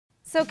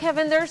So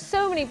Kevin, there are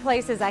so many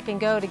places I can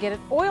go to get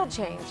an oil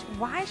change.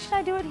 Why should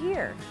I do it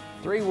here?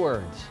 3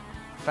 words: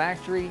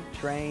 factory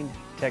trained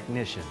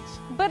technicians.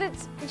 But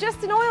it's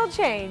just an oil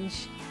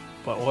change.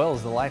 But oil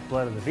is the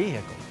lifeblood of the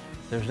vehicle.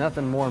 There's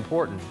nothing more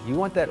important. You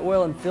want that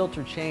oil and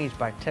filter changed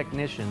by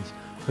technicians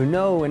who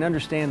know and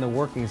understand the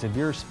workings of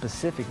your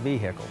specific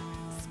vehicle.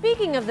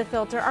 Speaking of the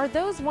filter, are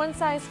those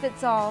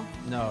one-size-fits-all?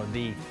 No,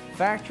 the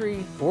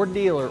factory or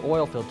dealer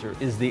oil filter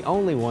is the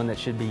only one that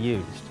should be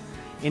used.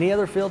 Any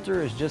other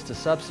filter is just a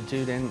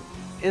substitute and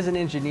isn't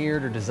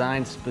engineered or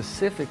designed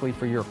specifically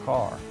for your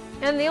car.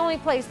 And the only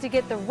place to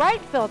get the right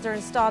filter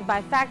installed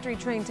by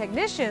factory-trained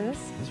technicians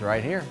It's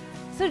right here.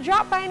 So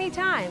drop by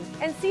anytime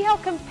and see how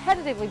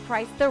competitively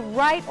priced the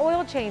right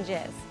oil change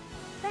is.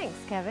 Thanks,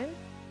 Kevin.